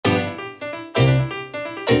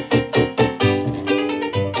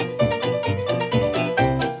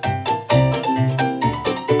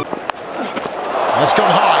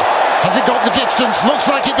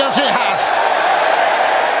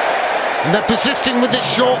persisting with this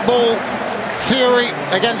short ball fury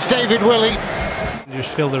against David Willey. Just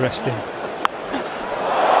fill the rest in.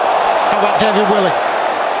 How about David Willey?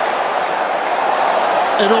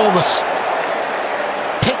 Enormous.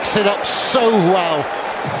 Picks it up so well.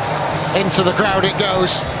 Into the crowd it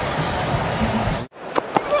goes.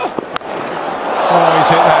 Oh, he's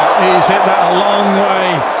hit that. He's hit that a long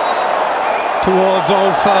way towards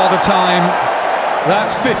old Father Time.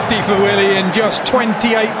 That's 50 for Willey in just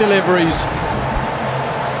 28 deliveries.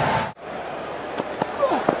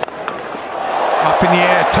 Up in the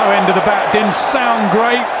air, toe end of the bat, didn't sound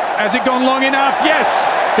great. Has it gone long enough? Yes,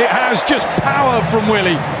 it has. Just power from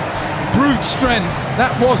Willey. Brute strength.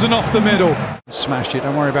 That wasn't off the middle. Smash it,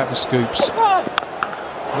 don't worry about the scoops. Like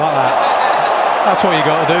that. That's what you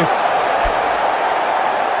got to do.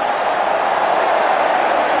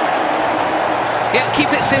 Yeah,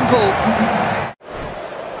 keep it simple.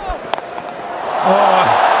 Oh,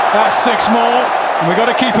 that's 6 more. And we've got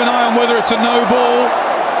to keep an eye on whether it's a no ball.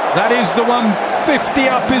 That is the 150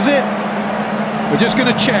 up, is it? We're just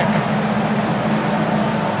going to check.